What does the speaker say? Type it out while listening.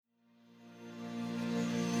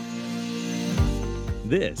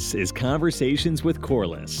This is Conversations with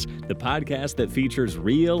Corliss, the podcast that features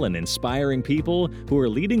real and inspiring people who are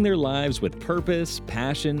leading their lives with purpose,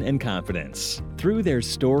 passion, and confidence. Through their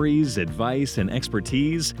stories, advice, and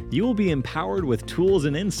expertise, you will be empowered with tools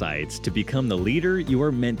and insights to become the leader you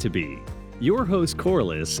are meant to be. Your host,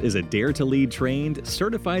 Corliss, is a Dare to Lead trained,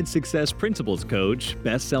 certified success principles coach,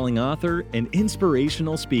 best-selling author, and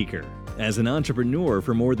inspirational speaker. As an entrepreneur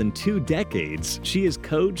for more than 2 decades, she has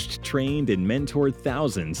coached, trained, and mentored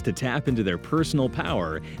thousands to tap into their personal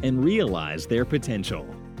power and realize their potential.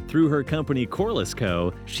 Through her company, Corliss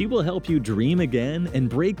Co., she will help you dream again and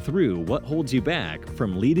break through what holds you back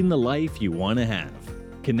from leading the life you want to have.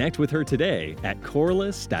 Connect with her today at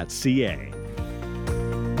corliss.ca.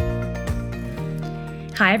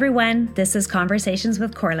 Hi, everyone. This is Conversations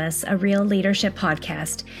with Corliss, a real leadership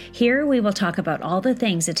podcast. Here we will talk about all the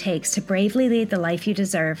things it takes to bravely lead the life you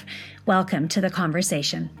deserve. Welcome to the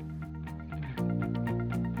conversation.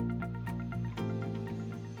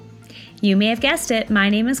 You may have guessed it, my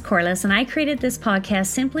name is Corliss, and I created this podcast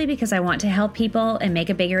simply because I want to help people and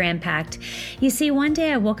make a bigger impact. You see, one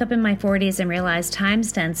day I woke up in my 40s and realized time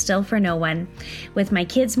stands still for no one. With my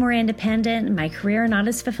kids more independent and my career not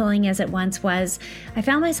as fulfilling as it once was, I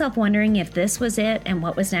found myself wondering if this was it and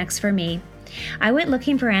what was next for me. I went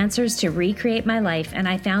looking for answers to recreate my life, and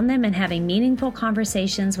I found them in having meaningful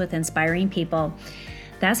conversations with inspiring people.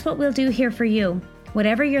 That's what we'll do here for you.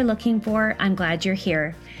 Whatever you're looking for, I'm glad you're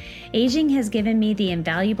here. Aging has given me the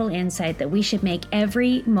invaluable insight that we should make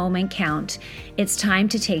every moment count. It's time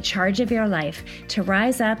to take charge of your life, to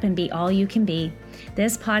rise up and be all you can be.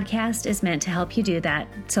 This podcast is meant to help you do that,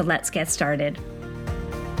 so let's get started.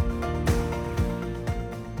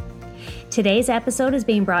 Today's episode is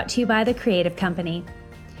being brought to you by The Creative Company.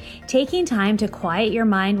 Taking time to quiet your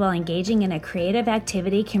mind while engaging in a creative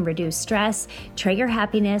activity can reduce stress, trigger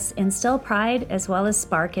happiness, instill pride, as well as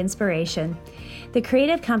spark inspiration. The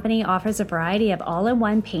Creative Company offers a variety of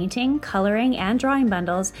all-in-one painting, coloring, and drawing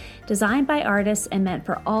bundles designed by artists and meant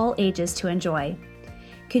for all ages to enjoy.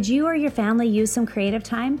 Could you or your family use some creative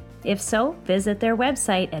time? If so, visit their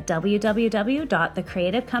website at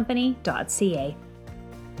www.thecreativecompany.ca.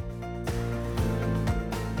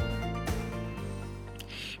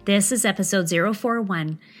 This is episode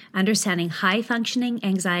 041, Understanding High Functioning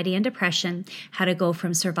Anxiety and Depression, How to Go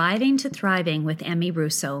from Surviving to Thriving with Emi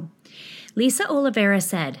Russo. Lisa Oliveira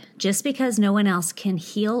said, "Just because no one else can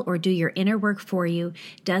heal or do your inner work for you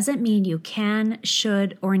doesn't mean you can,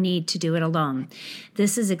 should, or need to do it alone."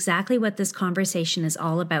 This is exactly what this conversation is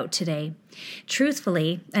all about today.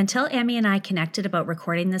 Truthfully, until Emi and I connected about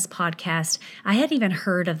recording this podcast, I hadn't even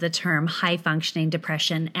heard of the term high-functioning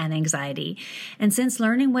depression and anxiety. And since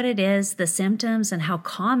learning what it is, the symptoms, and how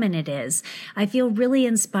common it is, I feel really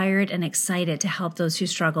inspired and excited to help those who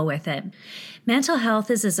struggle with it. Mental health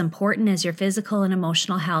is as important as your physical and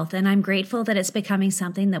emotional health, and I'm grateful that it's becoming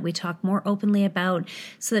something that we talk more openly about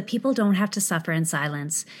so that people don't have to suffer in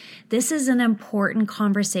silence. This is an important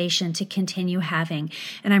conversation to continue having,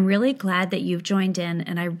 and I'm really glad that you've joined in,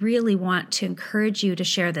 and I really want to encourage you to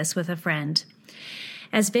share this with a friend.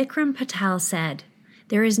 As Vikram Patel said,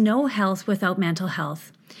 "There is no health without mental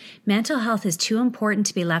health. Mental health is too important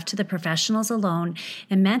to be left to the professionals alone,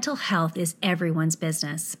 and mental health is everyone's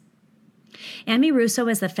business." Emi Russo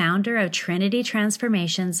is the founder of Trinity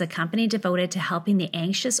Transformations, a company devoted to helping the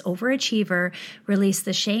anxious overachiever release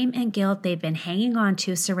the shame and guilt they've been hanging on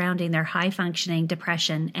to surrounding their high-functioning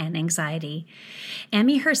depression and anxiety.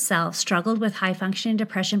 Emi herself struggled with high-functioning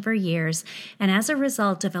depression for years, and as a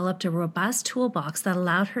result developed a robust toolbox that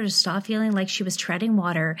allowed her to stop feeling like she was treading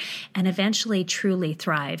water and eventually truly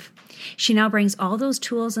thrive. She now brings all those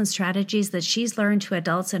tools and strategies that she's learned to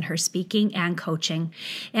adults in her speaking and coaching.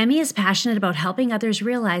 Emi is passionate about helping others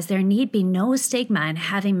realize there need be no stigma in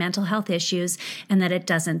having mental health issues and that it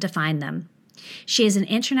doesn't define them. She is an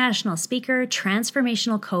international speaker,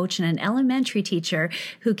 transformational coach, and an elementary teacher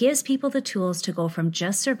who gives people the tools to go from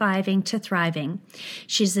just surviving to thriving.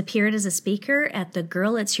 She's appeared as a speaker at the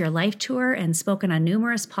Girl It's Your Life Tour and spoken on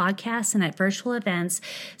numerous podcasts and at virtual events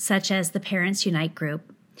such as the Parents Unite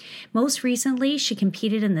group. Most recently, she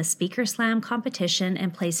competed in the Speaker Slam competition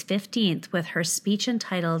and placed 15th with her speech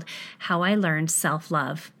entitled How I Learned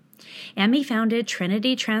Self-Love. Emi founded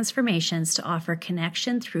Trinity Transformations to offer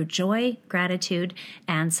connection through joy, gratitude,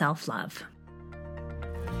 and self-love.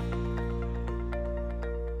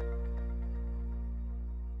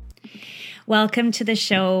 Welcome to the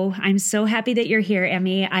show. I'm so happy that you're here,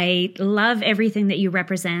 Emi. I love everything that you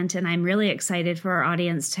represent, and I'm really excited for our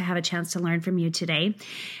audience to have a chance to learn from you today.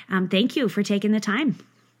 Thank you for taking the time.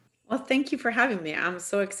 Well, thank you for having me. I'm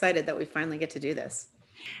so excited that we finally get to do this.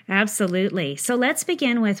 Absolutely. So let's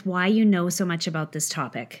begin with why you know so much about this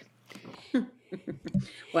topic.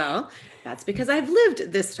 Well, that's because I've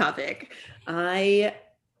lived this topic. I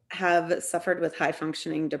have suffered with high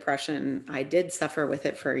functioning depression. I did suffer with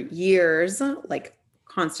it for years, like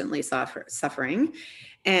constantly suffering.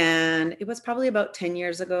 And it was probably about 10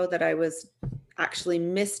 years ago that I was actually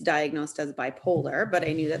misdiagnosed as bipolar, but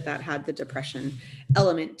I knew that that had the depression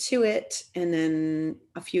element to it. And then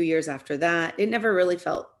a few years after that, it never really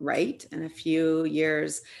felt right. And a few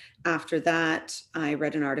years after that, I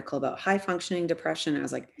read an article about high functioning depression. I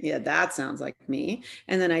was like, yeah, that sounds like me.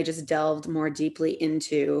 And then I just delved more deeply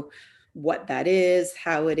into what that is,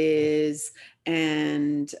 how it is,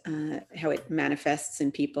 and how it manifests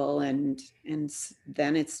in people. And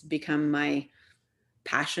then it's become my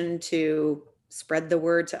passion to spread the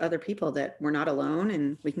word to other people that we're not alone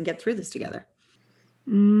and we can get through this together.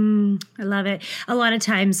 I love it. A lot of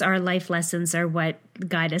times our life lessons are what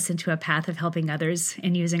guide us into a path of helping others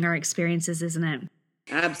and using our experiences, isn't it?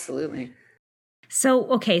 Absolutely. So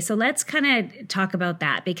let's kind of talk about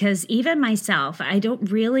that, because even myself, I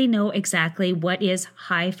don't really know exactly what is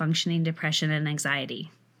high functioning depression and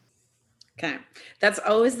anxiety. Okay. That's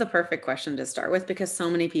always the perfect question to start with, because so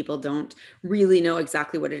many people don't really know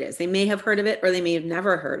exactly what it is. They may have heard of it or they may have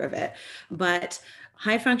never heard of it. But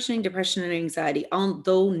high functioning depression and anxiety,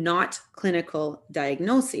 although not clinical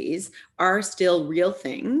diagnoses, are still real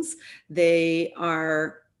things. They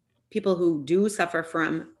are people who do suffer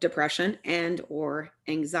from depression and or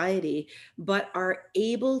anxiety, but are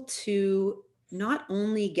able to not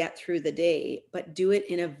only get through the day, but do it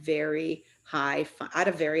in a very at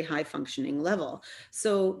a very high functioning level.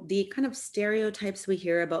 So the kind of stereotypes we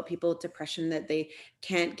hear about people with depression, that they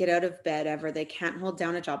can't get out of bed ever, they can't hold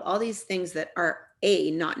down a job, all these things that are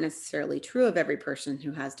not necessarily true of every person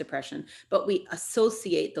who has depression, but we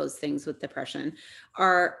associate those things with depression,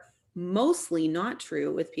 are mostly not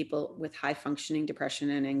true with people with high functioning depression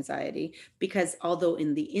and anxiety, because although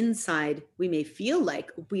in the inside we may feel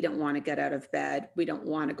like we don't want to get out of bed, we don't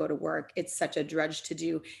want to go to work, it's such a drudge to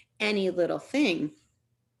do any little thing,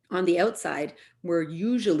 on the outside we're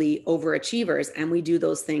usually overachievers and we do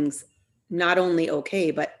those things not only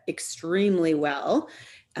okay but extremely well,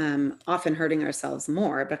 often hurting ourselves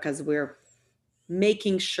more because we're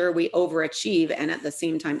making sure we overachieve and at the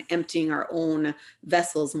same time emptying our own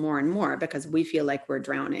vessels more and more because we feel like we're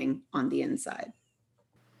drowning on the inside.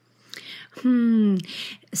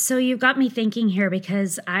 So you've got me thinking here,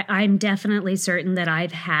 because I'm definitely certain that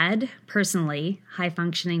I've had personally high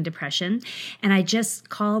functioning depression, and I just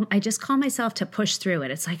call myself to push through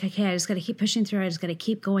it. It's like, okay, I just got to keep pushing through. I just got to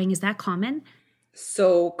keep going. Is that common?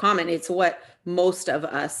 So common. It's what most of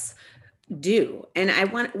us do. And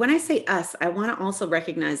when I say us, I want to also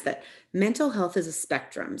recognize that mental health is a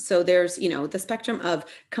spectrum. So there's, the spectrum of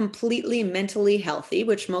completely mentally healthy,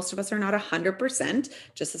 which most of us are not 100%,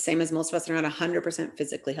 just the same as most of us are not 100%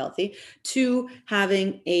 physically healthy, to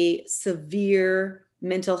having a severe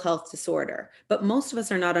mental health disorder. But most of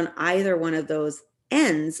us are not on either one of those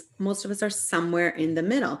ends. Most of us are somewhere in the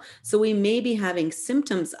middle. So we may be having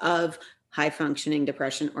symptoms of high functioning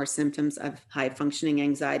depression or symptoms of high functioning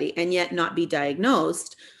anxiety and yet not be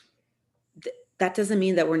diagnosed. That doesn't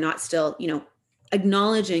mean that we're not still,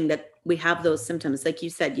 acknowledging that we have those symptoms. Like you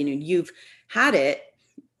said, you've had it.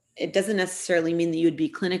 It doesn't necessarily mean that you'd be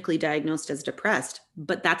clinically diagnosed as depressed,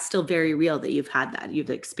 but that's still very real that you've had that, you've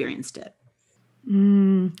experienced it.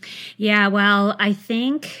 Yeah, well, I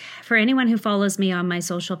think for anyone who follows me on my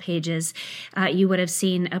social pages, you would have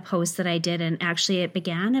seen a post that I did, and actually it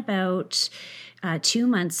began about 2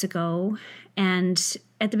 months ago. And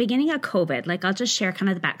at the beginning of COVID, I'll just share kind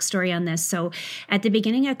of the backstory on this. So at the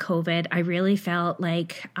beginning of COVID, I really felt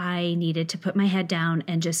like I needed to put my head down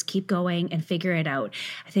and just keep going and figure it out.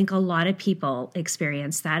 I think a lot of people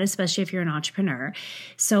experience that, especially if you're an entrepreneur.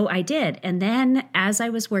 So I did. And then as I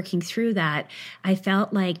was working through that, I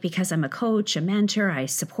felt like, because I'm a coach, a mentor, I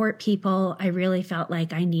support people, I really felt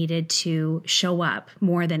like I needed to show up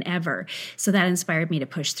more than ever. So that inspired me to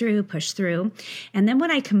push through. And then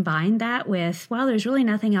when I combined that with, well, there's really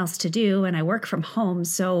nothing else to do and I work from home,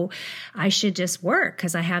 so I should just work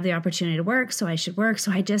because I have the opportunity to work, so I should work.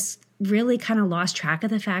 So I just really kind of lost track of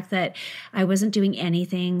the fact that I wasn't doing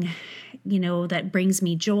anything, that brings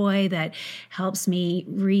me joy, that helps me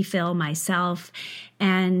refill myself.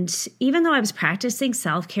 And even though I was practicing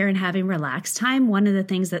self-care and having relaxed time, one of the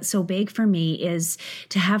things that's so big for me is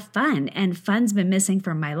to have fun, and fun's been missing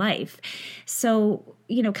from my life. So,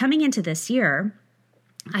 coming into this year,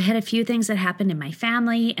 I had a few things that happened in my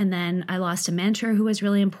family, and then I lost a mentor who was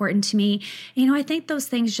really important to me. I think those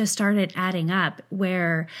things just started adding up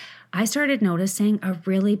where I started noticing a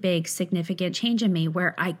really big, significant change in me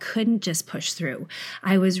where I couldn't just push through.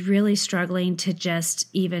 I was really struggling to just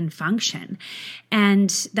even function. And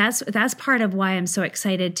that's part of why I'm so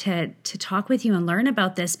excited to talk with you and learn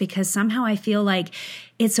about this, because somehow I feel like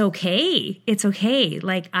it's okay. It's okay.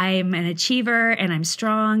 Like I'm an achiever and I'm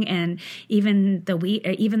strong, and even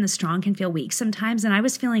the strong can feel weak sometimes. And I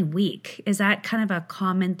was feeling weak. Is that kind of a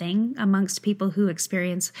common thing amongst people who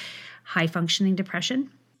experience high functioning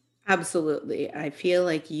depression? Absolutely. I feel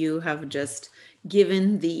like you have just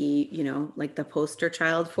given the, like the poster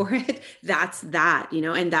child for it. That's that,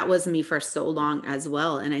 and that was me for so long as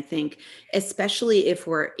well. And I think, especially if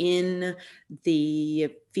we're in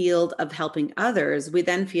the field of helping others, we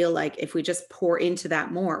then feel like if we just pour into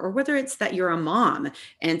that more, or whether it's that you're a mom,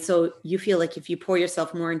 and so you feel like if you pour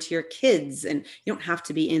yourself more into your kids, and you don't have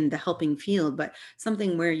to be in the helping field, but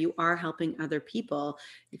something where you are helping other people,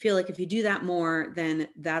 you feel like if you do that more, then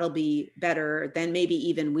that'll be better, then maybe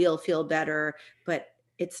even we'll feel better. But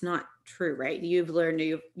it's not true, right? You've learned,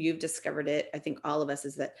 you've discovered it. I think all of us,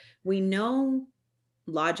 is that we know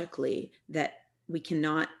logically that we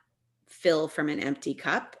cannot fill from an empty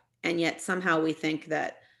cup, and yet somehow we think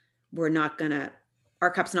that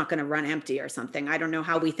our cup's not going to run empty or something. I don't know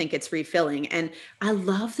how we think it's refilling. And I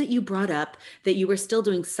love that you brought up that you were still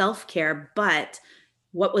doing self-care, but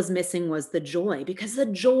what was missing was the joy, because the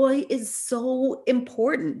joy is so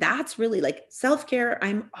important. That's really like self-care.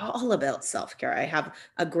 I'm all about self-care. I have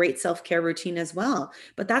a great self-care routine as well.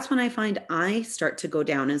 But that's when I find I start to go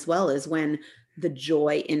down as well, is when the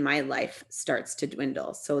joy in my life starts to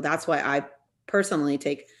dwindle. So that's why I personally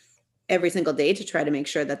take every single day to try to make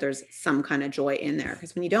sure that there's some kind of joy in there.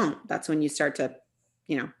 Because when you don't, that's when you start to,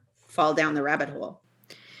 fall down the rabbit hole.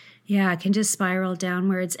 Yeah, it can just spiral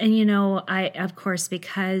downwards. And, of course,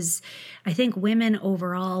 because I think women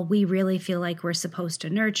overall, we really feel like we're supposed to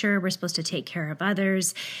nurture, we're supposed to take care of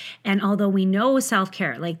others. And although we know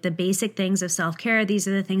self-care, like the basic things of self-care, these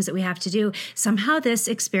are the things that we have to do. Somehow this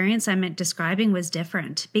experience I'm describing was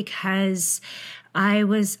different, because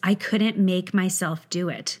I couldn't make myself do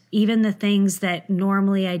it. Even the things that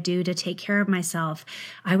normally I do to take care of myself,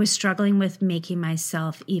 I was struggling with making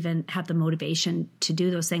myself even have the motivation to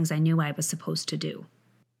do those things I knew I was supposed to do.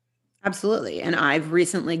 Absolutely. And I've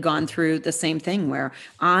recently gone through the same thing where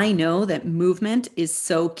I know that movement is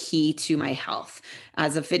so key to my health.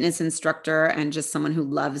 As a fitness instructor and just someone who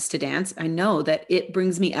loves to dance, I know that it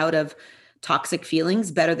brings me out of toxic feelings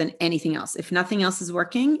better than anything else. If nothing else is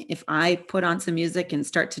working, if I put on some music and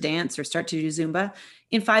start to dance or start to do Zumba,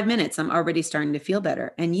 in 5 minutes, I'm already starting to feel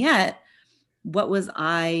better. And yet,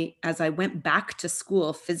 as I went back to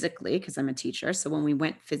school physically, because I'm a teacher. So when we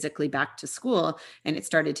went physically back to school and it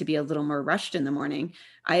started to be a little more rushed in the morning,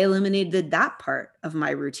 I eliminated that part of my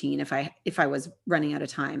routine if I was running out of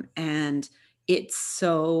time. And it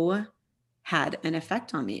so had an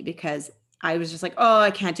effect on me, because I was just like, oh, I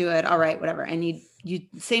can't do it. All right, whatever. And you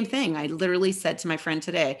same thing. I literally said to my friend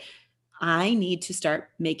today, I need to start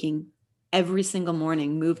making every single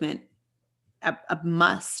morning movement a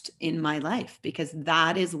must in my life, because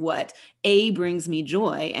that is what brings me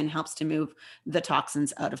joy and helps to move the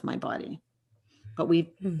toxins out of my body. But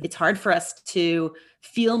it's hard for us to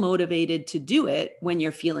feel motivated to do it when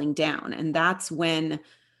you're feeling down. And that's when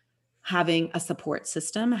having a support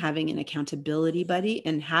system, having an accountability buddy,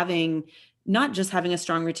 and not just having a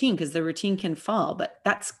strong routine, because the routine can fall, but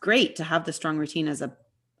that's great to have the strong routine as a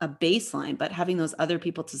baseline, but having those other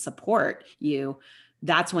people to support you,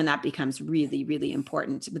 that's when that becomes really, really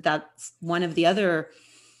important. But that's one of the other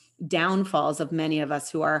downfalls of many of us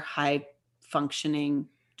who are high functioning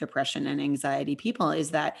depression and anxiety people, is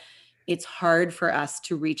that it's hard for us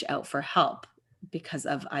to reach out for help because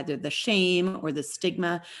of either the shame or the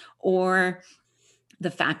stigma, or the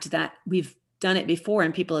fact that we've done it before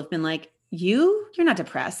and people have been like, you're not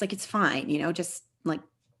depressed. Like, it's fine, just like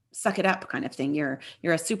suck it up kind of thing. You're a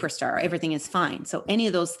superstar. Everything is fine. So any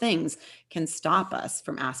of those things can stop us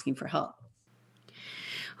from asking for help.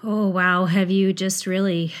 Oh, wow. Have you just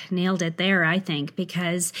really nailed it there, I think,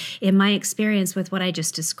 because in my experience with what I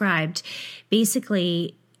just described,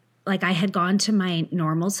 basically, like I had gone to my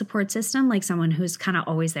normal support system, like someone who's kind of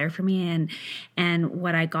always there for me. And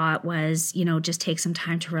what I got was, just take some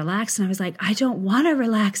time to relax. And I was like, I don't want to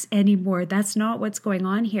relax anymore. That's not what's going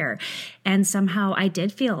on here. And somehow I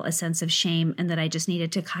did feel a sense of shame and that I just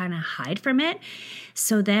needed to kind of hide from it.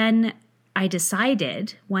 So then I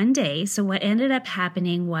decided one day, so what ended up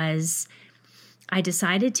happening was I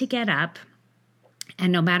decided to get up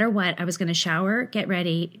And no matter what, I was going to shower, get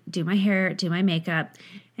ready, do my hair, do my makeup,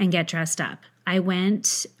 and get dressed up. I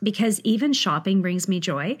went because even shopping brings me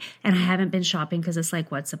joy, and I haven't been shopping because it's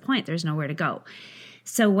like, what's the point? There's nowhere to go.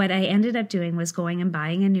 So what I ended up doing was going and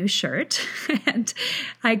buying a new shirt. And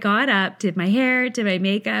I got up, did my hair, did my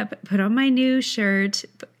makeup, put on my new shirt,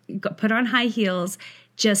 put on high heels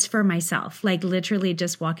just for myself, like literally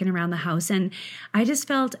just walking around the house. And I just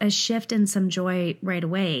felt a shift and some joy right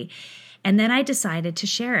away. And then I decided to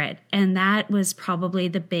share it. And that was probably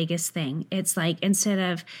the biggest thing. It's like, instead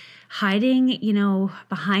of hiding,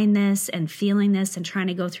 behind this and feeling this and trying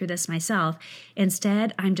to go through this myself,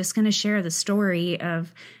 instead, I'm just going to share the story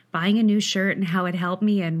of buying a new shirt and how it helped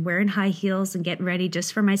me, and wearing high heels and getting ready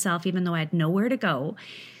just for myself, even though I had nowhere to go.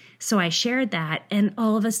 So I shared that. And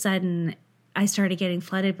all of a sudden, I started getting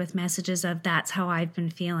flooded with messages of that's how I've been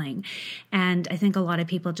feeling. And I think a lot of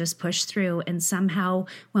people just push through. And somehow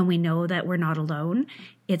when we know that we're not alone,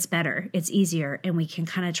 it's better, it's easier, and we can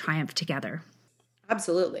kind of triumph together.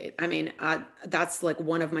 Absolutely. I mean, that's like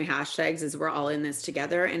one of my hashtags is we're all in this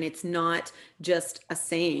together. And it's not just a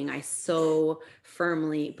saying. I so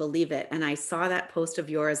firmly believe it. And I saw that post of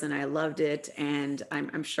yours and I loved it. And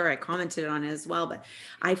I'm sure I commented on it as well. But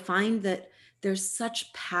I find that there's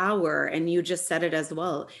such power, and you just said it as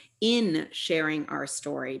well, in sharing our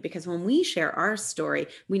story. Because when we share our story,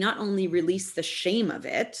 we not only release the shame of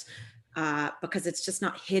it, because it's just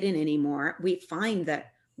not hidden anymore, we find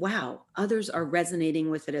that, wow, others are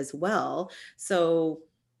resonating with it as well. So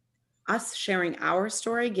us sharing our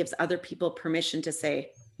story gives other people permission to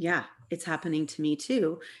say, yeah, it's happening to me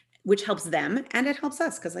too, which helps them and it helps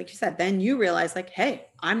us. Because like you said, then you realize like, hey,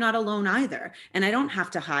 I'm not alone either. And I don't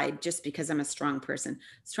have to hide just because I'm a strong person.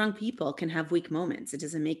 Strong people can have weak moments. It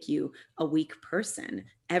doesn't make you a weak person.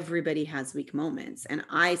 Everybody has weak moments. And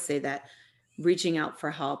I say that reaching out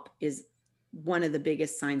for help is one of the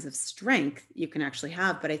biggest signs of strength you can actually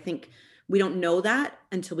have. But I think we don't know that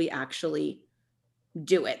until we actually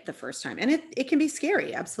do it the first time. And it can be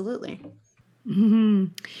scary. Absolutely. Mm-hmm.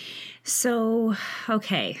 So,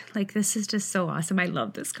 okay, like this is just so awesome. I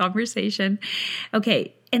love this conversation.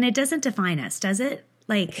 Okay. And it doesn't define us, does it?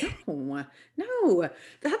 Like, no,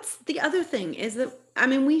 that's the other thing is that, I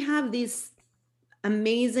mean, we have these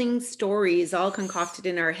amazing stories all concocted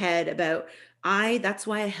in our head about that's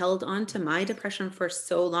why I held on to my depression for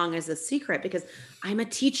so long as a secret, because I'm a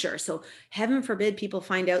teacher. So heaven forbid people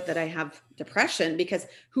find out that I have depression, because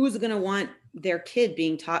who's going to want their kid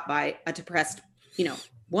being taught by a depressed,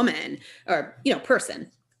 woman or,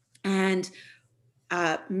 person. And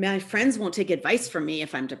my friends won't take advice from me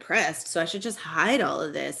if I'm depressed. So I should just hide all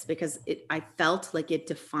of this because I felt like it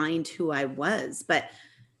defined who I was. But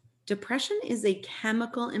depression is a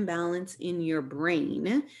chemical imbalance in your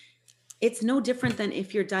brain. It's no different than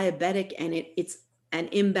if you're diabetic and it's an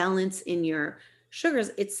imbalance in your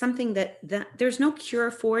sugars. It's something that there's no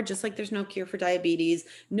cure for, just like there's no cure for diabetes.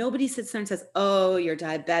 Nobody sits there and says, oh, you're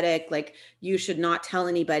diabetic, like you should not tell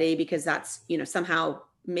anybody because that's, somehow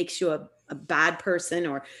makes you a bad person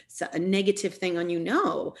or a negative thing on you.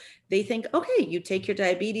 No, they think, okay, you take your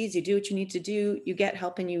diabetes, you do what you need to do, you get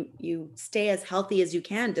help, and you stay as healthy as you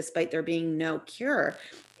can despite there being no cure.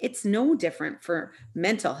 It's no different for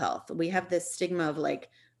mental health. We have this stigma of like,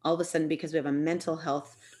 all of a sudden, because we have a mental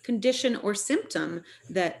health condition or symptom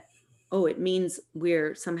that, it means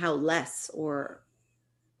we're somehow less or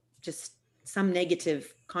just some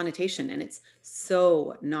negative connotation. And it's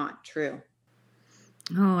so not true.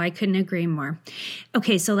 Oh, I couldn't agree more.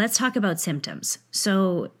 Okay, so let's talk about symptoms.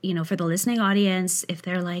 So, for the listening audience, if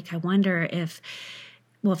they're like, I wonder if,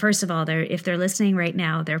 well, first of all, if they're listening right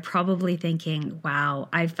now, they're probably thinking, wow,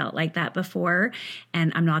 I felt like that before,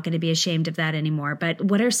 and I'm not going to be ashamed of that anymore. But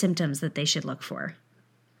what are symptoms that they should look for?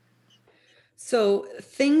 So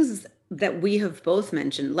things that we have both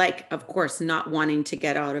mentioned, like, of course, not wanting to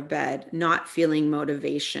get out of bed, not feeling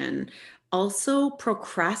motivation. Also,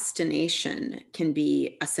 procrastination can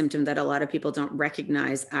be a symptom that a lot of people don't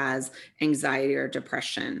recognize as anxiety or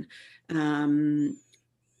depression.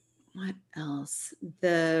 What else?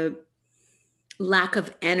 The lack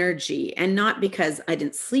of energy, and not because I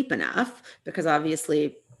didn't sleep enough, because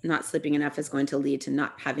obviously not sleeping enough is going to lead to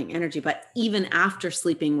not having energy, but even after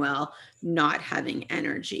sleeping well, not having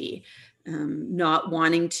energy, not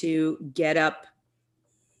wanting to get up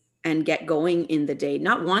and get going in the day,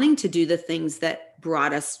 not wanting to do the things that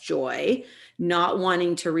brought us joy, not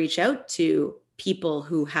wanting to reach out to people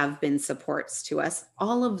who have been supports to us.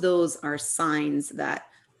 All of those are signs that,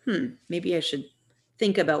 maybe I should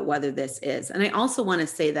think about whether this is. And I also want to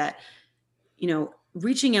say that,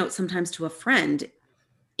 reaching out sometimes to a friend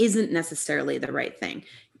isn't necessarily the right thing.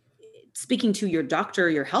 speaking to your doctor or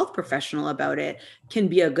your health professional about it can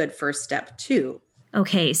be a good first step too.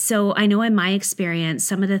 Okay, so I know in my experience,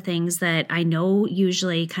 some of the things that I know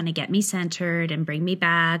usually kind of get me centered and bring me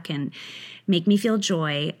back and make me feel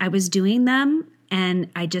joy, I was doing them and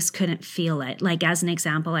I just couldn't feel it. Like, as an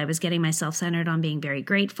example, I was getting myself centered on being very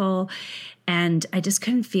grateful and I just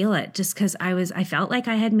couldn't feel it just because I felt like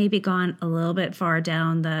I had maybe gone a little bit far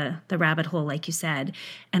down the rabbit hole, like you said,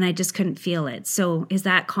 and I just couldn't feel it. So is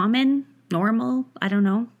that common, normal? I don't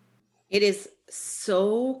know. It is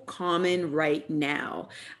so common right now.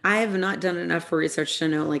 I have not done enough research to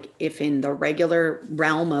know like if in the regular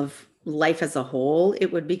realm of life as a whole, it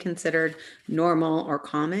would be considered normal or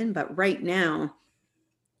common, but right now,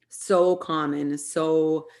 so common,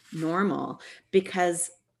 so normal,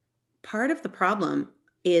 because part of the problem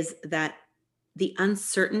is that the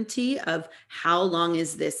uncertainty of how long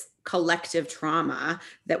is this collective trauma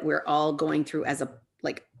that we're all going through as a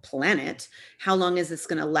like planet, how long is this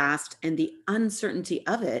going to last? And the uncertainty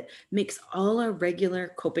of it makes all our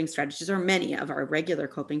regular coping strategies, or many of our regular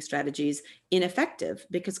coping strategies, ineffective,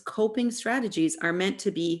 because coping strategies are meant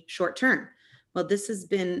to be short term. Well, this has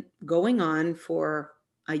been going on for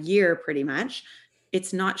a year pretty much.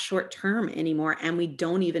 It's not short term anymore, and we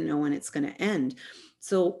don't even know when it's going to end.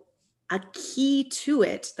 So a key to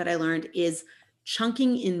it that I learned is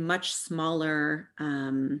chunking in much smaller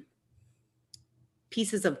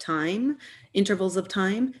pieces of time, intervals of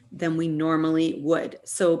time than we normally would.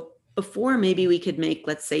 So before, maybe we could make,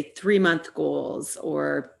 let's say, 3-month goals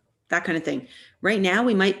or that kind of thing. Right now,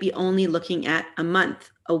 we might be only looking at a month,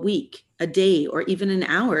 a week, a day, or even an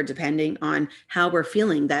hour, depending on how we're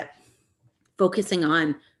feeling. That focusing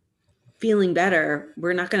on feeling better,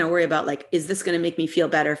 we're not going to worry about like, is this going to make me feel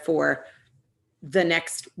better for the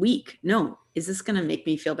next week? No. Is this going to make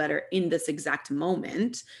me feel better in this exact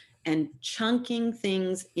moment? And chunking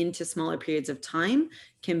things into smaller periods of time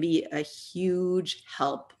can be a huge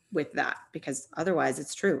help with that, because otherwise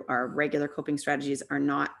it's true. Our regular coping strategies are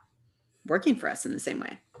not working for us in the same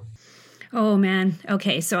way. Oh man.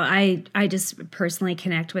 Okay. So I just personally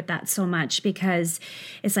connect with that so much, because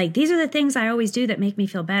it's like, these are the things I always do that make me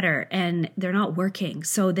feel better, and they're not working.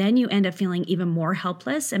 So then you end up feeling even more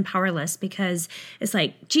helpless and powerless, because it's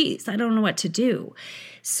like, geez, I don't know what to do.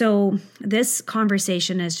 So this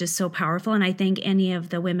conversation is just so powerful. And I think any of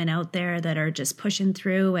the women out there that are just pushing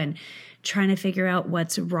through and trying to figure out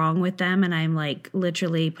what's wrong with them, and I'm like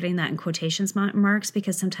literally putting that in quotations marks,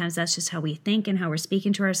 because sometimes that's just how we think and how we're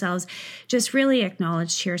speaking to ourselves, just really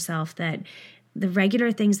acknowledge to yourself that the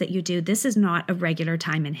regular things that you do, this is not a regular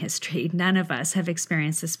time in history. None of us have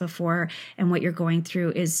experienced this before, and what you're going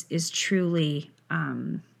through is truly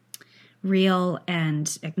real,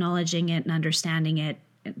 and acknowledging it and understanding it,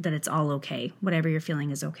 that it's all okay. Whatever you're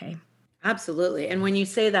feeling is okay. Absolutely. And when you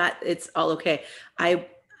say that it's all okay,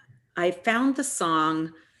 I found the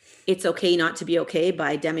song It's Okay Not to Be Okay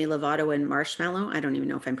by Demi Lovato and Marshmello. I don't even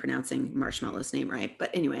know if I'm pronouncing Marshmello's name right. But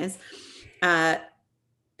anyways,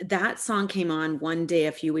 that song came on one day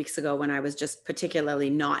a few weeks ago when I was just particularly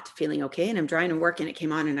not feeling okay. And I'm driving to work and it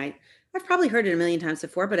came on, and I've probably heard it a million times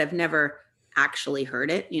before, but I've never actually heard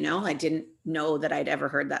it. You know, I didn't know that I'd ever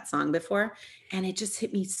heard that song before. And it just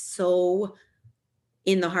hit me so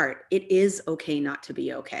in the heart. It is okay not to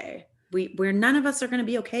be okay. We're none of us are going to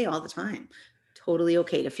be okay all the time. Totally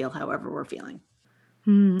okay to feel however we're feeling.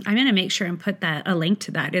 I'm going to make sure and put a link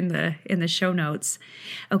to that in the show notes.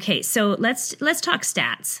 Okay, so let's talk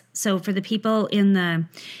stats. So for the people in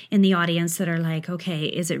the audience that are like, okay,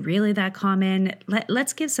 is it really that common?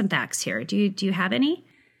 Let's give some facts here. Do you have any?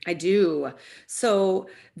 I do. So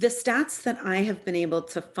the stats that I have been able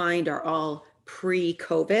to find are all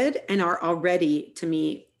pre-COVID and are already, to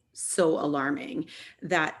me, so alarming,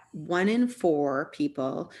 that 1 in 4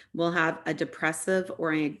 people will have a depressive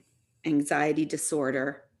or anxiety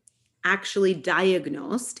disorder actually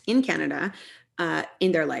diagnosed in Canada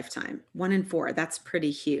in their lifetime. 1 in 4, that's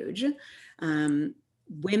pretty huge.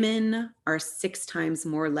 Women are 6 times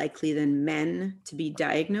more likely than men to be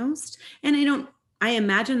diagnosed. And I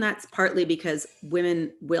imagine that's partly because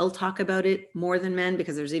women will talk about it more than men,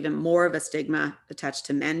 because there's even more of a stigma attached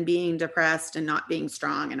to men being depressed and not being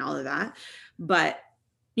strong and all of that. But,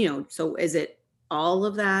 so is it all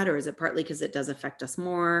of that, or is it partly because it does affect us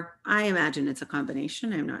more? I imagine it's a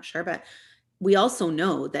combination. I'm not sure. But we also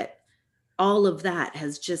know that all of that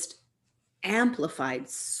has just amplified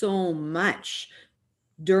so much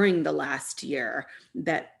during the last year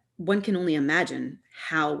that one can only imagine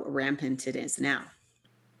how rampant it is now.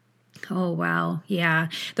 Oh, wow. Yeah.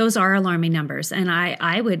 Those are alarming numbers. And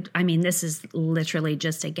I mean, this is literally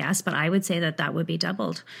just a guess, but I would say that that would be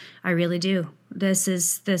doubled. I really do. This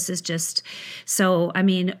is just, so, I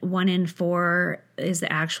mean, 1 in 4 is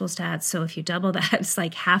the actual stats. So if you double that, it's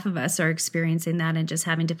like half of us are experiencing that and just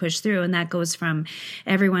having to push through. And that goes from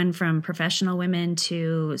everyone from professional women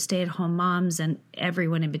to stay-at-home moms and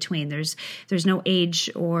everyone in between. There's no age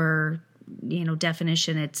or,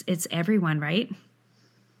 definition. It's everyone, right?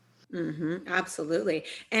 Absolutely.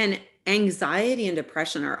 And anxiety and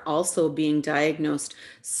depression are also being diagnosed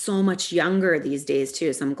so much younger these days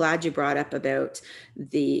too. So I'm glad you brought up about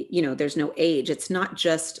there's no age. It's not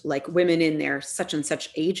just like women in their such and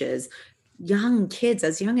such ages, young kids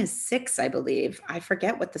as young as 6, I believe. I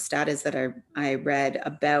forget what the stat is that I read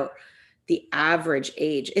about the average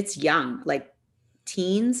age. It's young, like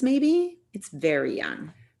teens, maybe. It's very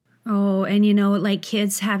young. Oh, and like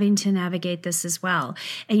kids having to navigate this as well.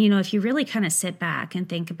 And if you really kind of sit back and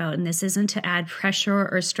think about, and this isn't to add pressure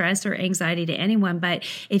or stress or anxiety to anyone, but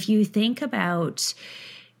if you think about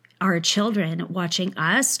our children watching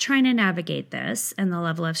us trying to navigate this and the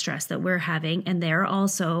level of stress that we're having, and they're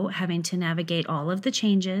also having to navigate all of the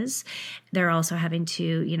changes. They're also having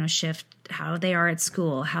to, shift how they are at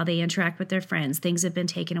school, how they interact with their friends. Things have been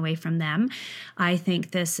taken away from them. I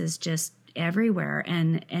think this is just everywhere,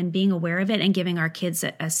 and being aware of it and giving our kids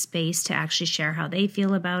a space to actually share how they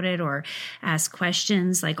feel about it or ask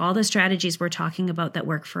questions. Like all the strategies we're talking about that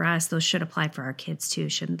work for us, those should apply for our kids too,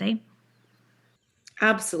 shouldn't they?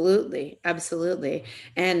 Absolutely. Absolutely.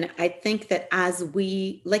 And I think that as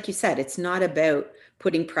we, like you said, it's not about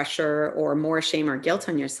putting pressure or more shame or guilt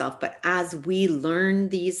on yourself, but as we learn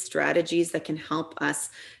these strategies that can help us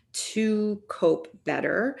to cope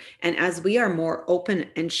better, and as we are more open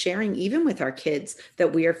and sharing, even with our kids,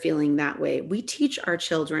 that we are feeling that way, we teach our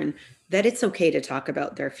children that it's okay to talk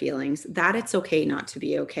about their feelings, that it's okay not to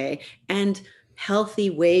be okay, and healthy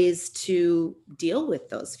ways to deal with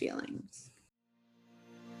those feelings.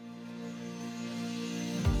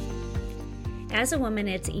 As a woman,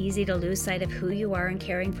 it's easy to lose sight of who you are in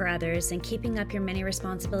caring for others and keeping up your many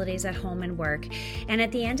responsibilities at home and work. And at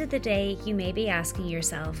the end of the day, you may be asking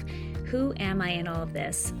yourself, who am I in all of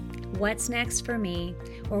this? What's next for me?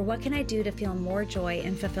 Or what can I do to feel more joy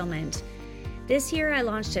and fulfillment? This year, I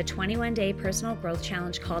launched a 21-day personal growth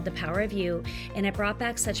challenge called The Power of You, and it brought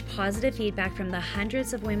back such positive feedback from the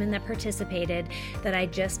hundreds of women that participated that I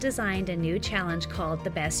just designed a new challenge called The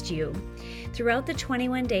Best You. Throughout the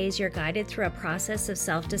 21 days, you're guided through a process of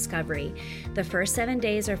self-discovery. The first 7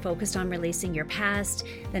 days are focused on releasing your past,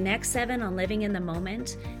 the next 7 on living in the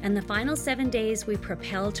moment, and the final 7 days we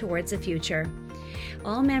propel towards the future.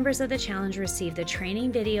 All members of the challenge receive the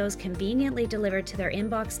training videos conveniently delivered to their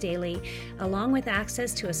inbox daily, along with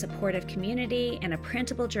access to a supportive community and a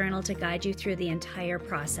printable journal to guide you through the entire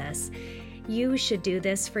process. You should do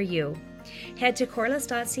this for you. Head to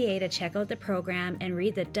corliss.ca to check out the program and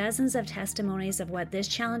read the dozens of testimonies of what this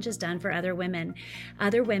challenge has done for other women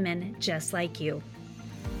just like you.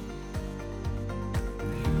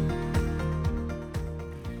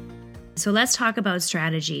 So let's talk about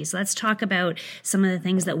strategies. Let's talk about some of the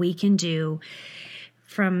things that we can do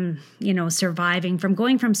from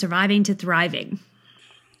going from surviving to thriving.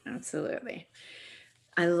 Absolutely.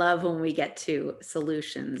 I love when we get to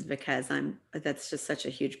solutions, because that's just such a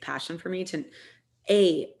huge passion for me to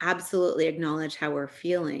absolutely acknowledge how we're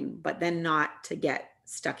feeling, but then not to get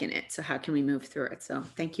stuck in it. So how can we move through it? So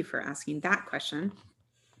thank you for asking that question.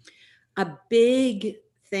 A big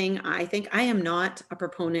thing, I think, I am not a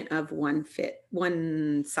proponent of one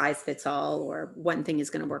size fits all, or one thing is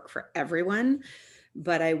going to work for everyone.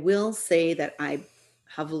 But I will say that I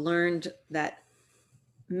have learned that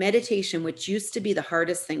meditation, which used to be the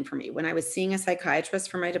hardest thing for me when I was seeing a psychiatrist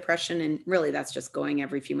for my depression, and really that's just going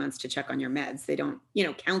every few months to check on your meds. They don't,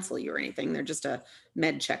 counsel you or anything. They're just a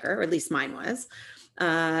med checker, or at least mine was.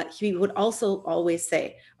 He would also always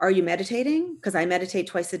say, are you meditating? Because I meditate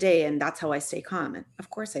twice a day and that's how I stay calm. And of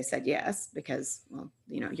course I said yes, because, well,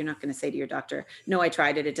 you're not going to say to your doctor, no, I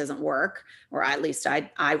tried it, it doesn't work. Or at least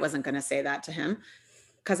I wasn't going to say that to him,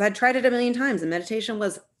 because I'd tried it a million times and meditation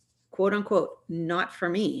was, quote unquote, not for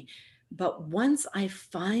me. But once I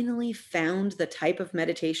finally found the type of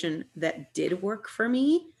meditation that did work for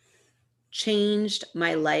me, changed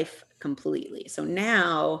my life completely. So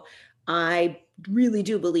now I really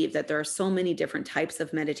do believe that there are so many different types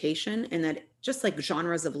of meditation, and that just like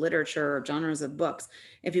genres of literature or genres of books,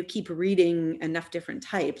 if you keep reading enough different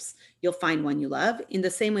types, you'll find one you love. In the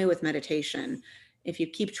same way with meditation, if you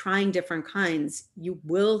keep trying different kinds, you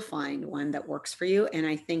will find one that works for you. And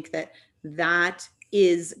I think that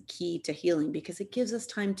is key to healing because it gives us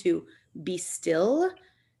time to be still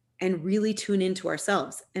and really tune into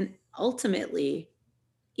ourselves. And ultimately,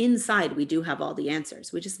 inside, we do have all the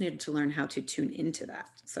answers. We just need to learn how to tune into that.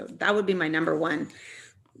 So that would be my number one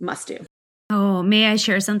must do. Oh, may I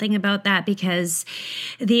share something about that? Because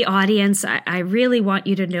the audience, I really want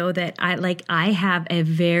you to know that I have a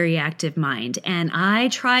very active mind, and I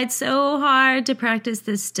tried so hard to practice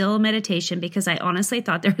this still meditation because I honestly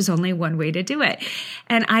thought there was only one way to do it.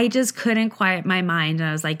 And I just couldn't quiet my mind. And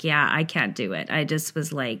I was like, yeah, I can't do it. I just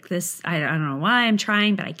was like this. I don't know why I'm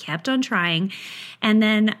trying, but I kept on trying. And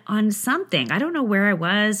then on something, I don't know where I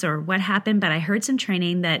was or what happened, but I heard some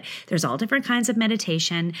training that there's all different kinds of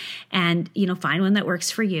meditation, and find one that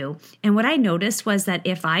works for you. And what I noticed was that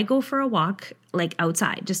if I go for a walk, like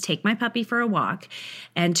outside, just take my puppy for a walk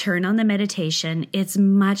and turn on the meditation, it's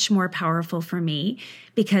much more powerful for me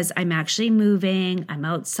because I'm actually moving, I'm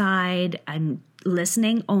outside, I'm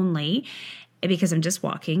listening only because I'm just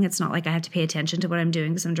walking. It's not like I have to pay attention to what I'm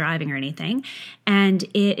doing because I'm driving or anything. And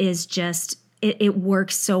it is just, it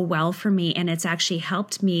works so well for me. And it's actually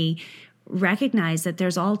helped me recognize that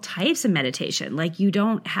there's all types of meditation. Like you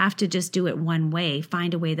don't have to just do it one way.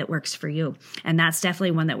 Find a way that works for you. And that's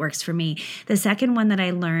definitely one that works for me. The second one that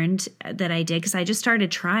I learned that I did, because I just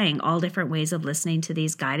started trying all different ways of listening to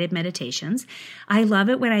these guided meditations. I love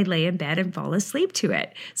it when I lay in bed and fall asleep to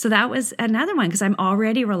it. So that was another one because I'm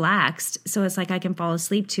already relaxed. So it's like I can fall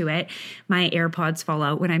asleep to it. My AirPods fall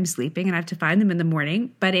out when I'm sleeping and I have to find them in the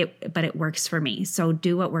morning, but it works for me. So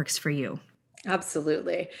do what works for you.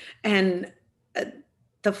 Absolutely. And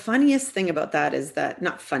the funniest thing about that is that,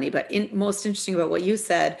 not funny, but most interesting about what you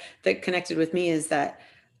said that connected with me is that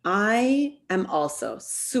I am also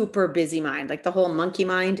super busy mind, like the whole monkey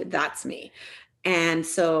mind, that's me. And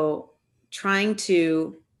so trying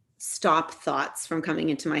to stop thoughts from coming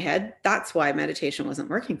into my head, that's why meditation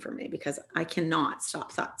wasn't working for me, because I cannot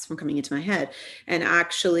stop thoughts from coming into my head. And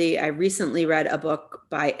actually, I recently read a book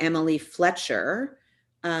by Emily Fletcher,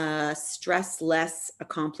 Stress Less,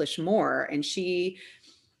 Accomplish More. And she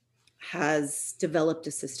has developed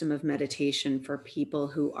a system of meditation for people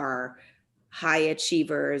who are high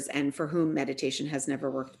achievers and for whom meditation has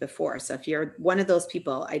never worked before. So if you're one of those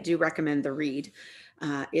people, I do recommend the read.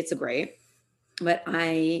 It's great. But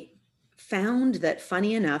I found that,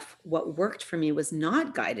 funny enough, what worked for me was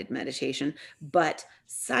not guided meditation, but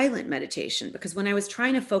silent meditation. Because when I was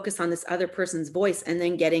trying to focus on this other person's voice and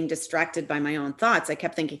then getting distracted by my own thoughts, I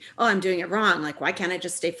kept thinking, oh, I'm doing it wrong. Like, why can't I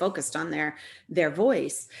just stay focused on their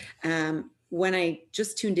voice? When I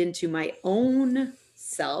just tuned into my own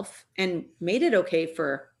self and made it okay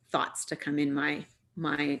for thoughts to come in my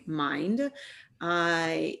mind,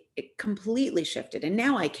 it completely shifted. And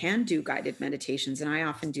now I can do guided meditations, and I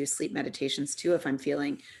often do sleep meditations too if I'm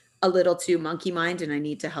feeling a little too monkey mind and I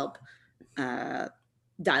need to help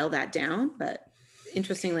dial that down. But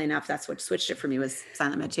interestingly enough, that's what switched it for me, was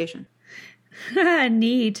silent meditation.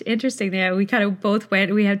 Neat. Interesting. Yeah, we kind of both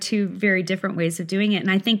went, we have two very different ways of doing it.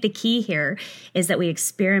 And I think the key here is that we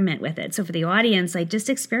experiment with it. So for the audience, like, just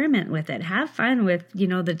experiment with it. Have fun with,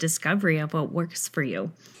 the discovery of what works for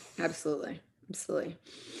you. Absolutely. Absolutely.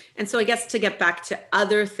 And so I guess to get back to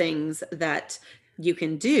other things that you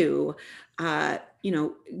can do,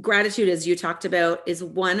 gratitude, as you talked about, is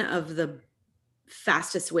one of the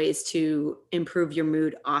fastest ways to improve your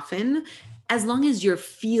mood often, as long as you're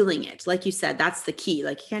feeling it. Like you said, that's the key.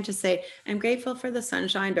 Like, you can't just say, I'm grateful for the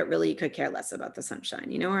sunshine, but really you could care less about the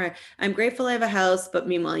sunshine, or I'm grateful I have a house, but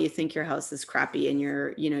meanwhile you think your house is crappy and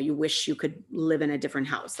you wish you could live in a different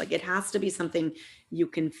house. Like, it has to be something you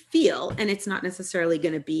can feel, and it's not necessarily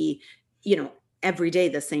going to be, every day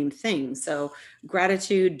the same thing. So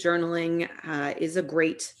gratitude journaling is a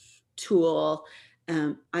great tool.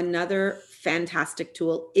 Another fantastic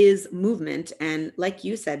tool is movement. And like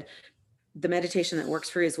you said, the meditation that works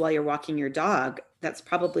for you is while you're walking your dog. That's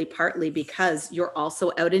probably partly because you're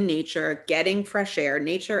also out in nature, getting fresh air.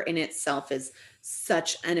 Nature in itself is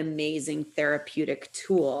such an amazing therapeutic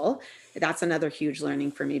tool. That's another huge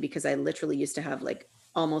learning for me, because I literally used to have like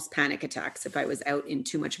almost panic attacks if I was out in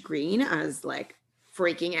too much green. I was like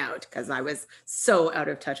freaking out because I was so out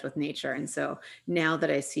of touch with nature. And so now that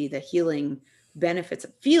I see the healing benefits,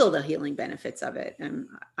 feel the healing benefits of it,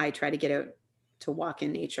 I try to get out to walk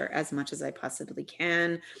in nature as much as I possibly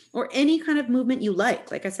can, or any kind of movement you like.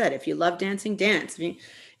 Like I said, if you love dancing, dance.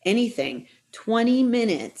 Anything. 20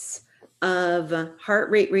 minutes of heart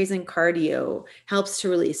rate raising cardio helps to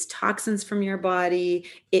release toxins from your body.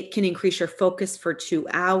 It can increase your focus for 2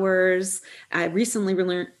 hours. I recently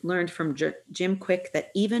learned from Jim Kwik that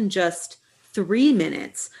even just 3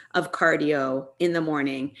 minutes of cardio in the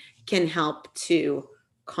morning can help to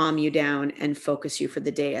calm you down and focus you for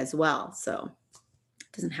the day as well. So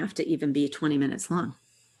it doesn't have to even be 20 minutes long.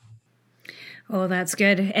 Oh, that's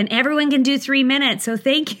good. And everyone can do 3 minutes. So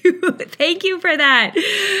thank you. Thank you for that.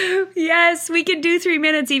 Yes, we can do 3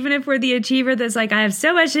 minutes, even if we're the achiever that's like, I have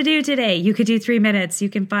so much to do today. You could do 3 minutes. You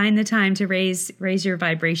can find the time to raise your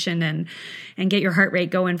vibration and get your heart rate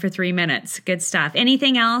going for 3 minutes. Good stuff.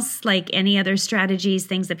 Anything else, like any other strategies,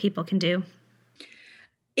 things that people can do?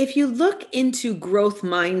 If you look into growth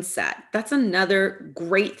mindset, that's another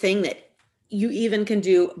great thing that you even can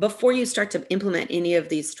do before you start to implement any of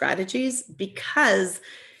these strategies, because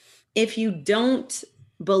if you don't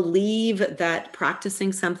believe that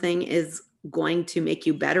practicing something is going to make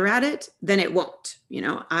you better at it, then it won't.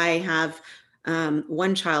 I have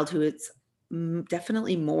one child who is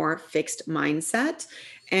definitely more fixed mindset,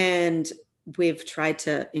 and we've tried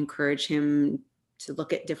to encourage him to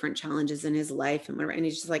look at different challenges in his life and whatever. And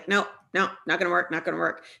he's just like, no, not going to work, not going to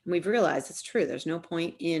work. And we've realized it's true. There's no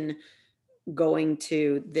point in going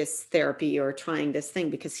to this therapy or trying this thing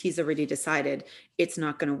because he's already decided it's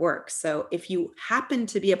not going to work. So if you happen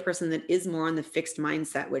to be a person that is more on the fixed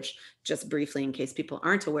mindset, which just briefly, in case people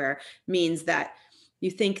aren't aware, means that you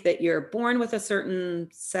think that you're born with a certain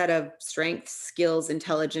set of strengths, skills,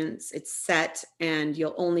 intelligence, it's set, and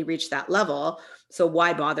you'll only reach that level. So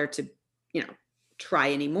why bother to,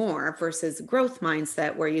 try anymore, versus growth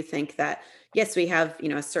mindset, where you think that, yes, we have,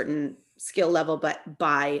 a certain skill level, but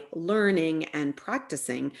by learning and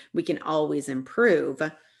practicing, we can always improve.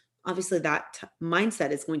 Obviously, that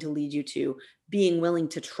mindset is going to lead you to being willing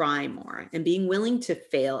to try more and being willing to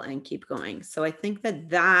fail and keep going. So I think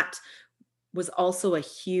that was also a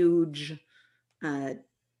huge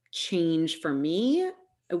change for me.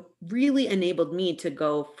 It really enabled me to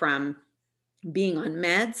go from being on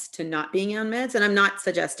meds to not being on meds. And I'm not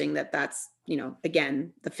suggesting that that's,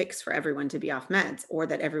 again, the fix for everyone to be off meds, or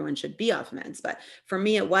that everyone should be off meds. But for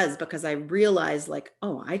me, it was because I realized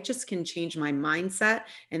I just can change my mindset.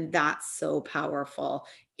 And that's so powerful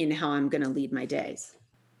in how I'm going to lead my days.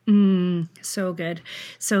 So good.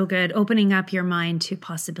 So good. Opening up your mind to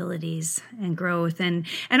possibilities and growth and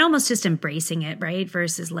almost just embracing it, right?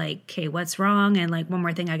 Versus okay, what's wrong? And one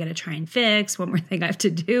more thing I got to try and fix, one more thing I have to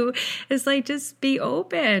do. It's just be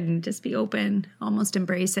open, almost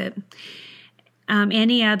embrace it.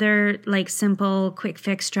 Any other simple quick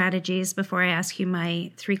fix strategies before I ask you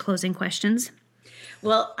my 3 closing questions?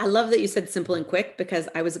 Well, I love that you said simple and quick, because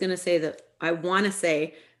I was going to say that I want to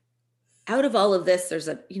say, out of all of this, there's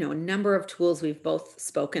a number of tools we've both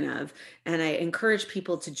spoken of. And I encourage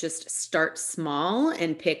people to just start small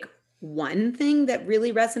and pick one thing that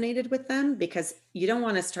really resonated with them, because you don't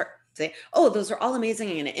want to say, oh, those are all amazing,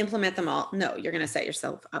 I'm going to implement them all. No, you're going to set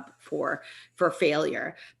yourself up for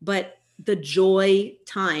failure. But the joy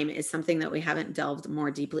time is something that we haven't delved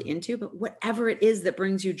more deeply into, but whatever it is that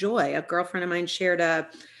brings you joy. A girlfriend of mine shared a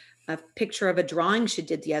picture of a drawing she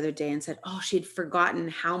did the other day and said, she'd forgotten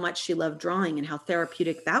how much she loved drawing and how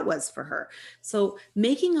therapeutic that was for her. So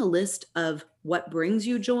making a list of what brings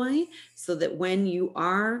you joy, so that when you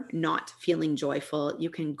are not feeling joyful, you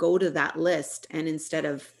can go to that list, and instead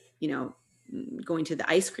of, going to the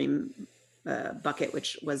ice cream bucket,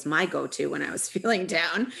 which was my go-to when I was feeling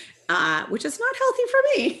down, which is not healthy for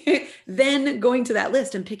me, then going to that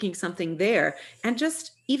list and picking something there. And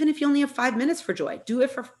just, even if you only have 5 minutes for joy, do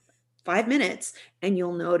it for 5 minutes, and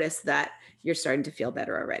you'll notice that you're starting to feel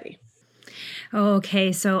better already.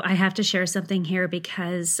 Okay, so I have to share something here,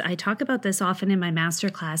 because I talk about this often in my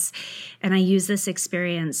masterclass, and I use this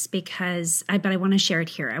experience but I want to share it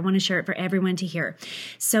here. I want to share it for everyone to hear.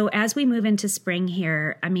 So as we move into spring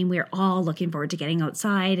here, we're all looking forward to getting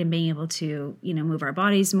outside and being able to, move our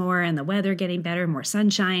bodies more, and the weather getting better, more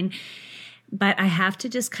sunshine. But I have to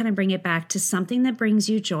just kind of bring it back to something that brings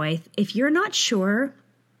you joy. If you're not sure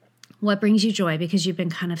what brings you joy, because you've been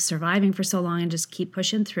kind of surviving for so long and just keep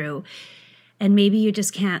pushing through, and maybe you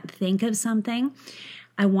just can't think of something,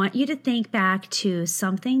 I want you to think back to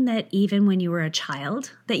something that even when you were a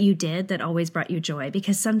child that you did that always brought you joy.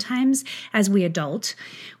 Because sometimes as we adult,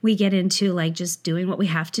 we get into just doing what we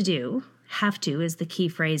have to do. Have to is the key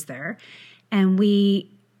phrase there. And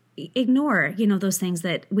we ignore, those things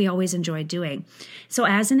that we always enjoyed doing. So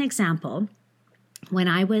as an example, when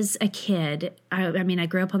I was a kid, I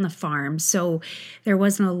grew up on the farm, so there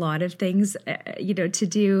wasn't a lot of things, to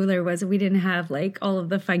do. We didn't have all of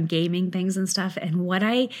the fun gaming things and stuff. And what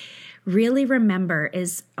I really remember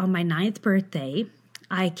is on my 9th birthday,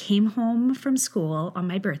 I came home from school on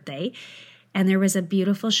my birthday, and there was a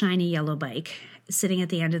beautiful shiny yellow bike sitting at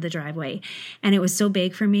the end of the driveway. And it was so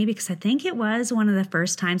big for me because I think it was one of the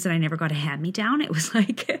first times that I never got a hand-me-down. It was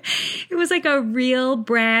like a real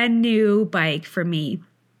brand new bike for me.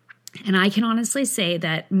 And I can honestly say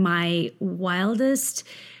that my wildest,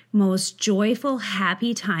 most joyful,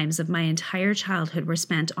 happy times of my entire childhood were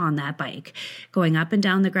spent on that bike, going up and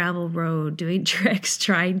down the gravel road, doing tricks,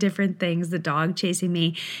 trying different things, the dog chasing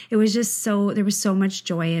me. It was just there was so much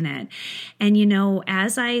joy in it. And,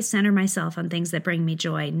 as I center myself on things that bring me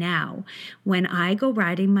joy now, when I go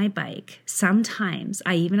riding my bike, sometimes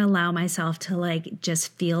I even allow myself to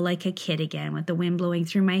just feel like a kid again with the wind blowing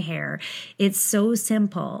through my hair. It's so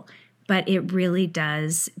simple, but it really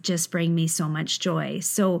does just bring me so much joy.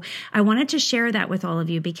 So I wanted to share that with all of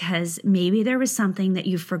you because maybe there was something that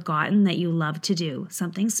you've forgotten that you love to do,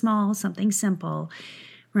 something small, something simple.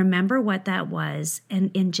 Remember what that was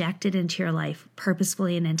and inject it into your life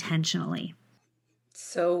purposefully and intentionally.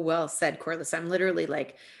 So well said, Corliss. I'm literally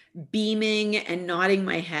beaming and nodding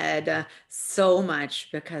my head so much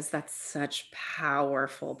because that's such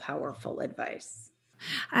powerful, powerful advice.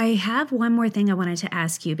 I have one more thing I wanted to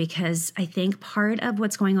ask you because I think part of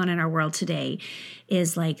what's going on in our world today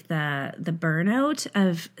is the burnout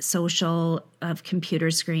of computer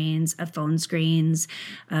screens, of phone screens,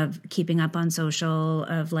 of keeping up on social,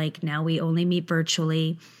 of now we only meet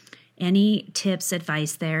virtually. Any tips,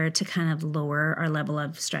 advice there to kind of lower our level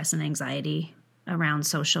of stress and anxiety around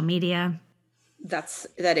social media? That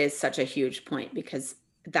is such a huge point because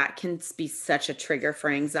that can be such a trigger for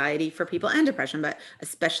anxiety for people and depression, but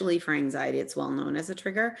especially for anxiety, it's well known as a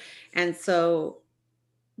trigger. And so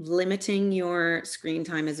limiting your screen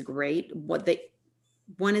time is great.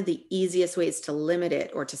 One of the easiest ways to limit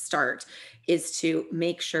it or to start is to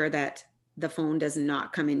make sure that the phone does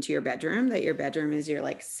not come into your bedroom, that your bedroom is your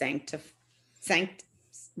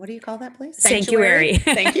what do you call that place? Sanctuary.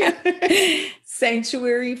 Thank you.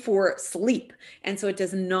 Sanctuary for sleep. And so it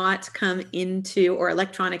does not come into, or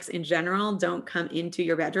electronics in general don't come into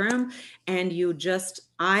your bedroom. And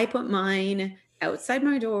I put mine outside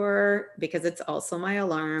my door because it's also my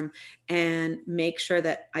alarm, and make sure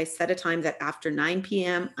that I set a time that after 9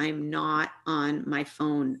 p.m. I'm not on my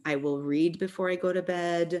phone. I will read before I go to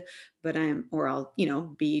bed, I'll,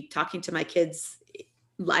 be talking to my kids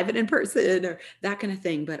live and in person or that kind of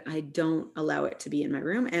thing, but I don't allow it to be in my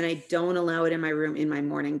room, and I don't allow it in my room in my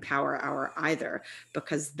morning power hour either,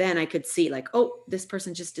 because then I could see oh, this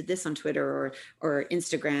person just did this on Twitter or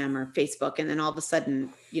Instagram or Facebook. And then all of a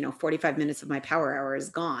sudden, 45 minutes of my power hour is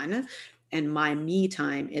gone and my me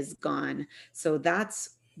time is gone. So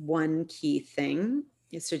that's one key thing,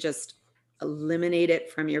 is to just eliminate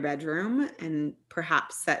it from your bedroom and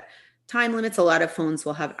perhaps set time limits. A lot of phones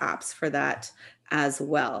will have apps for that as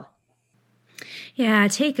well. Yeah,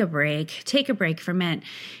 take a break from it,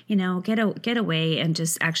 get away and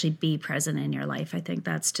just actually be present in your life. I think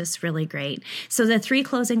that's just really great. So the 3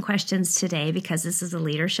 closing questions today, because this is a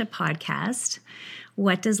leadership podcast,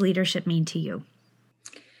 what does leadership mean to you?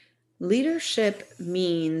 Leadership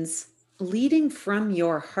means leading from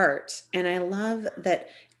your heart. And I love that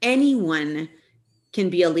anyone can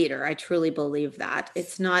be a leader. I truly believe that.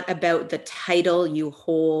 It's not about the title you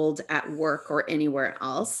hold at work or anywhere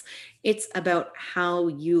else. It's about how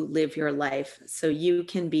you live your life. So you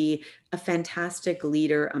can be a fantastic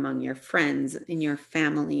leader among your friends, in your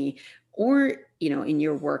family, or, in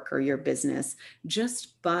your work or your business,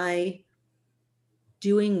 just by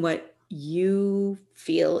doing what you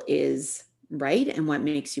feel is right and what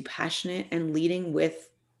makes you passionate, and leading with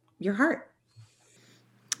your heart.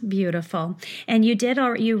 Beautiful. And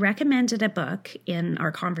you recommended a book in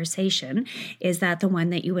our conversation. Is that the one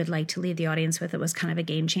that you would like to leave the audience with? It was kind of a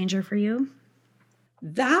game changer for you?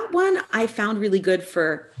 That one I found really good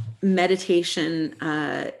for meditation,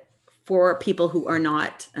 for people who are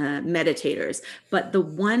not meditators. But the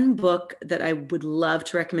one book that I would love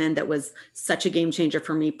to recommend that was such a game changer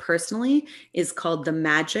for me personally is called The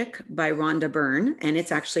Magic by Rhonda Byrne. And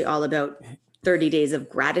it's actually all about 30 days of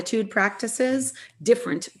gratitude practices,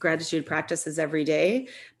 different gratitude practices every day.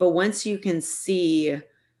 But once you can see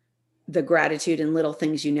the gratitude in little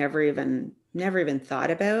things you never even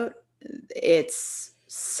thought about, it's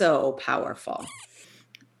so powerful.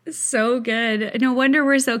 So good. No wonder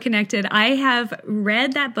we're so connected. I have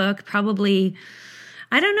read that book probably,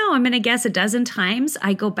 I don't know, I'm going to guess 12 times.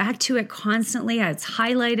 I go back to it constantly. It's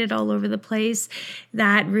highlighted all over the place.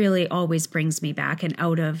 That really always brings me back and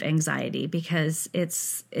out of anxiety, because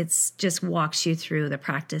it's just walks you through the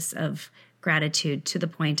practice of gratitude to the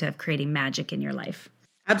point of creating magic in your life.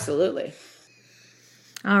 Absolutely.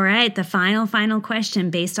 All right. The final question,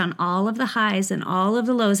 based on all of the highs and all of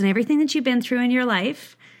the lows and everything that you've been through in your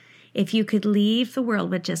life, If you could leave the world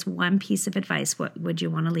with just one piece of advice, what would you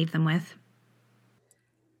want to leave them with?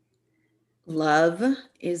 Love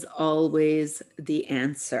is always the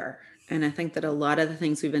answer. And I think that a lot of the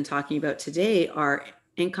things we've been talking about today are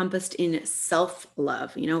encompassed in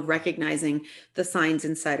self-love, recognizing the signs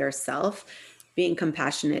inside ourselves, being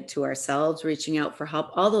compassionate to ourselves, reaching out for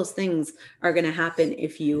help. All those things are going to happen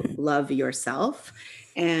if you love yourself.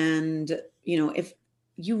 And, if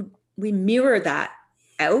we mirror that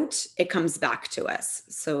out, it comes back to us.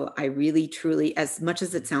 So I really, truly, as much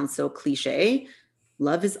as it sounds so cliche,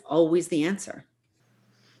 love is always the answer.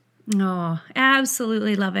 Oh,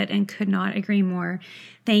 absolutely love it and could not agree more.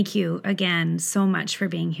 Thank you again so much for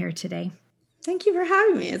being here today. Thank you for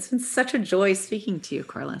having me. It's been such a joy speaking to you,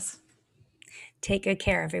 Corliss. Take good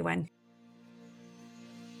care, everyone.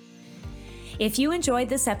 If you enjoyed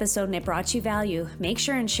this episode and it brought you value, make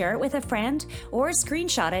sure and share it with a friend or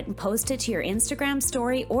screenshot it and post it to your Instagram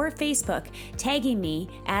story or Facebook, tagging me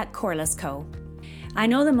at Corliss Co. I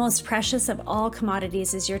know the most precious of all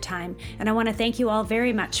commodities is your time, and I want to thank you all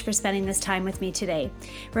very much for spending this time with me today.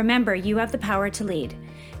 Remember, you have the power to lead.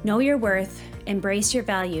 Know your worth, embrace your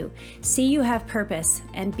value, see you have purpose,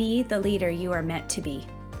 and be the leader you are meant to be.